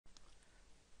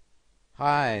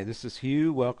Hi, this is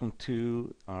Hugh. Welcome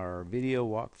to our video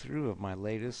walkthrough of my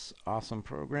latest awesome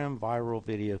program, Viral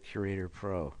Video Curator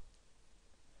Pro.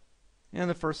 And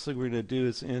the first thing we're going to do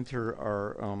is enter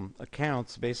our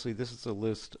accounts. Basically, this is a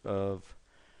list of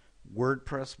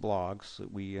WordPress blogs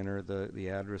that we enter the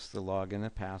address, the login,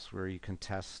 and password. You can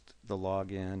test the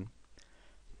login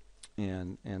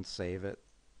and save it.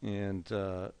 And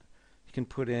you can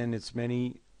put in as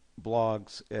many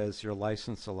blogs as your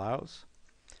license allows.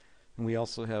 And we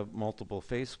also have multiple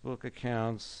Facebook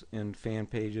accounts and fan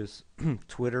pages,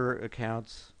 Twitter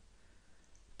accounts,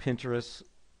 Pinterest,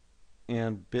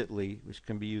 and Bitly, which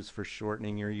can be used for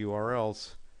shortening your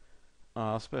URLs,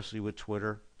 especially with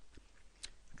Twitter.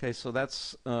 Okay, so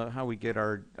that's how we get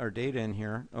our data in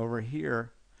here. Over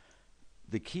here,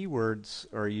 the keywords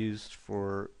are used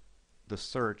for the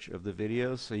search of the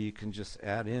videos, so you can just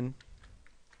add in.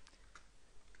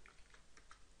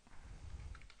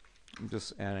 I'm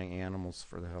just adding animals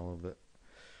for the hell of it.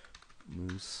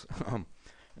 Moose.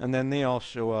 And then they all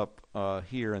show up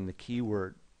here in the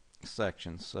keyword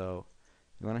section. So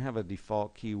you want to have a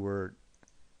default keyword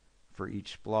for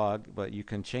each blog, but you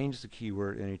can change the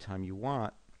keyword anytime you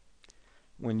want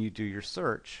when you do your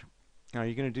search. Now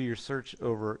you're going to do your search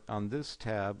over on this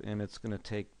tab, and it's going to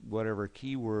take whatever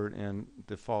keyword and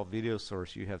default video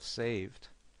source you have saved,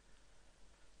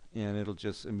 and it'll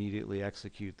just immediately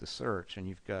execute the search. And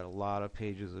you've got a lot of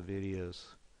pages of videos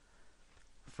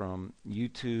from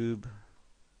YouTube,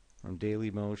 from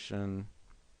Dailymotion,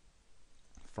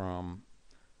 from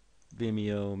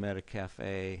Vimeo,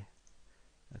 Metacafe.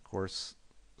 Of course,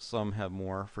 some have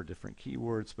more for different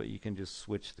keywords, but you can just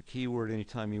switch the keyword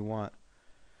anytime you want.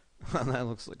 That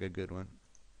looks like a good one.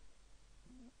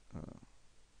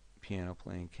 Piano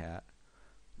playing cat.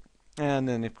 And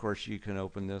then, of course, you can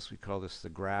open this. We call this the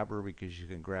grabber because you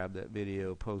can grab that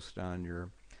video, post on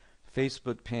your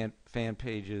Facebook fan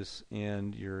pages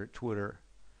and your Twitter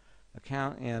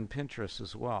account and Pinterest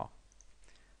as well.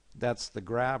 That's the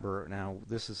grabber. Now,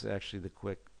 this is actually the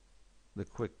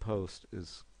quick post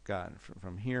is gotten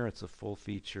from here. It's a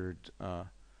full-featured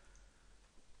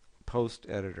post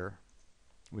editor,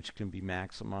 which can be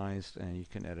maximized, and you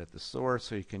can edit the source,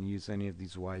 so you can use any of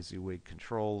these WYSIWYG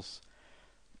controls.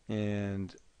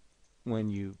 And when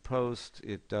you post,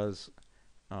 it does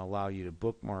allow you to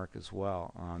bookmark as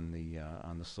well on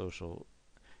the social.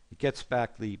 It gets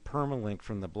back the permalink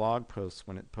from the blog post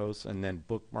when it posts, and then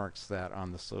bookmarks that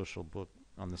on the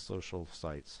social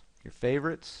sites. Your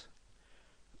favorites.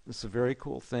 This is a very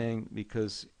cool thing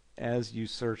because as you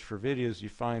search for videos, you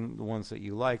find the ones that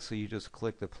you like. So you just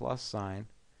click the plus sign,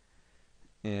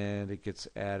 and it gets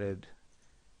added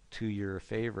to your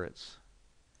favorites.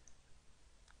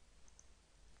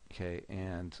 Okay,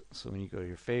 and so when you go to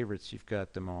your favorites, you've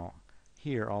got them all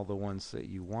here, all the ones that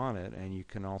you wanted, and you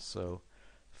can also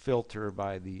filter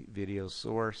by the video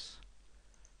source,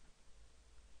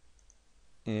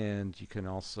 and you can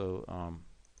also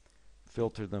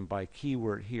filter them by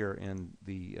keyword here in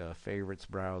the favorites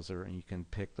browser, and you can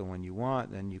pick the one you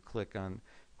want. Then you click on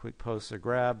quick post or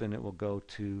grab, and it will go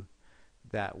to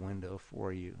that window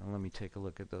for you. And let me take a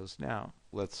look at those now.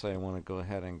 Let's say I want to go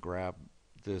ahead and grab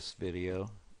this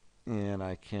video, and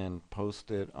I can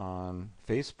post it on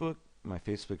Facebook, my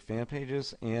Facebook fan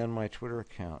pages, and my Twitter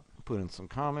account. Put in some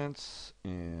comments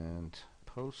and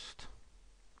posted,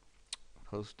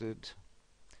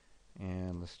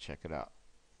 and let's check it out.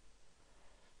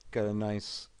 Got a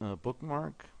nice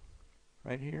bookmark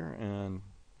right here, and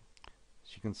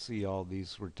as you can see, all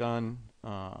these were done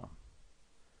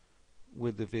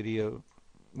with the video.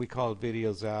 We call it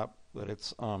Videos app, but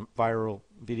it's Viral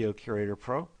Video Curator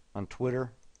Pro on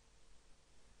Twitter,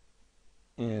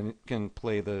 and it can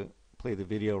play the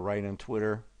video right on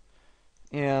Twitter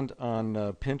and on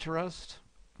Pinterest.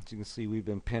 As you can see, we've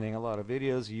been pinning a lot of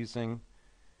videos using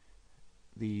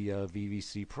the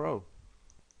VVC Pro.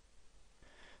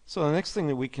 So the next thing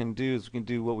that we can do is we can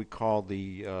do what we call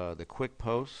the quick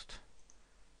post.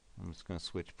 I'm just going to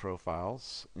switch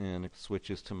profiles, and it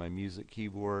switches to my music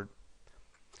keyboard.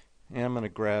 And I'm going to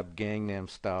grab Gangnam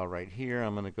Style right here.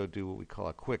 I'm going to go do what we call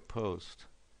a quick post,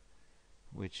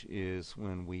 which is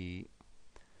when we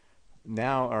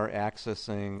now are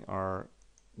accessing our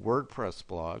WordPress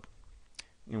blog,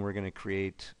 and we're going to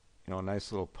create a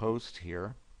nice little post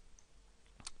here.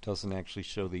 Doesn't actually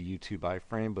show the YouTube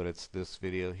iframe, but it's this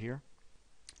video here.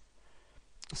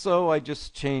 So I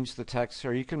just changed the text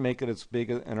here. You can make it as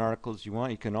big an article as you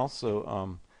want. You can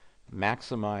also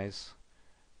maximize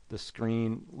the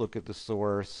screen, look at the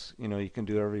source. You can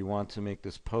do whatever you want to make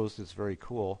this post. It's very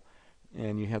cool.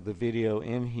 And you have the video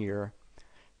in here,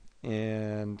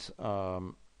 and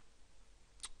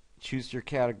choose your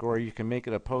category. You can make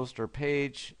it a post or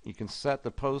page. You can set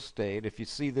the post date. If you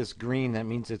see this green, that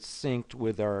means it's synced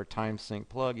with our time sync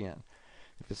plugin.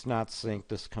 If it's not synced,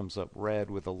 this comes up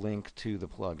red with a link to the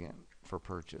plugin for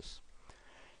purchase.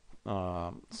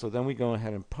 So then we go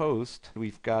ahead and post.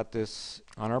 We've got this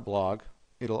on our blog.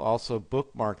 It'll also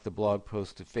bookmark the blog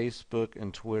post to Facebook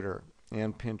and Twitter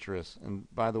and Pinterest. And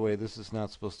by the way, this is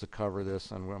not supposed to cover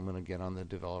this, and I'm going to get on the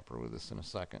developer with this in a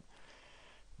second.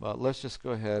 But let's just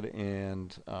go ahead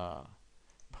and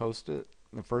post it.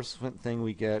 The first thing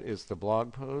we get is the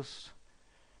blog post,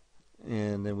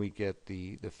 and then we get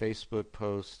the Facebook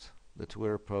post, the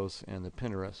Twitter post, and the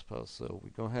Pinterest post. So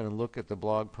we go ahead and look at the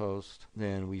blog post.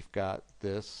 Then we've got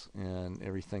this and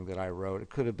everything that I wrote. It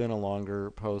could have been a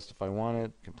longer post if I wanted.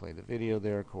 You can play the video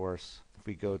there, of course. If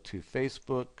we go to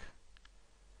Facebook,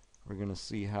 we're going to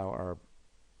see how our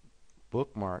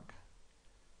bookmark,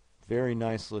 very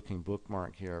nice looking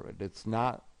bookmark here, but it's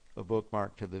not a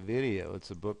bookmark to the video, it's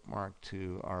a bookmark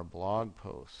to our blog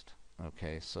post.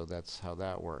 Okay, so that's how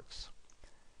that works.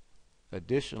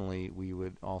 Additionally, we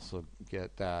would also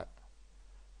get that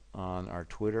on our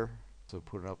Twitter, so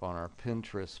put it up on our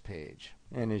Pinterest page.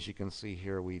 And as you can see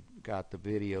here, we got the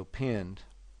video pinned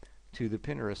to the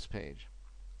Pinterest page.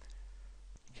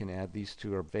 You can add these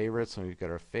to our favorites, and we've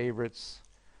got our favorites.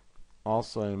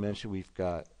 Also, I mentioned we've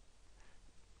got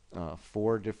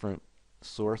 4 different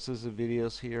sources of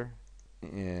videos here,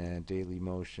 and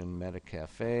Dailymotion,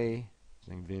 Metacafe,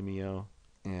 Vimeo,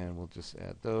 and we'll just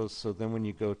add those. So then when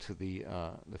you go to the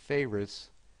favorites,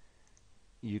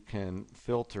 you can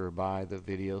filter by the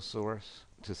video source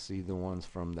to see the ones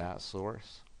from that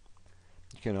source.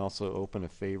 You can also open a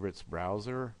favorites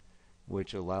browser,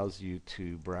 which allows you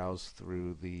to browse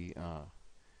through the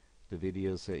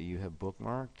videos that you have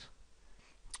bookmarked.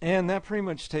 And that pretty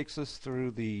much takes us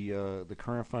through the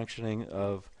current functioning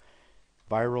of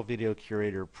Viral Video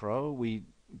Curator Pro. We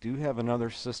do have another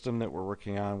system that we're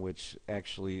working on which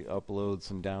actually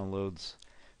uploads and downloads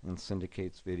and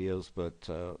syndicates videos, but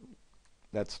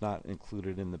that's not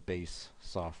included in the base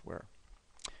software.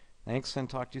 Thanks, and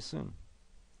talk to you soon.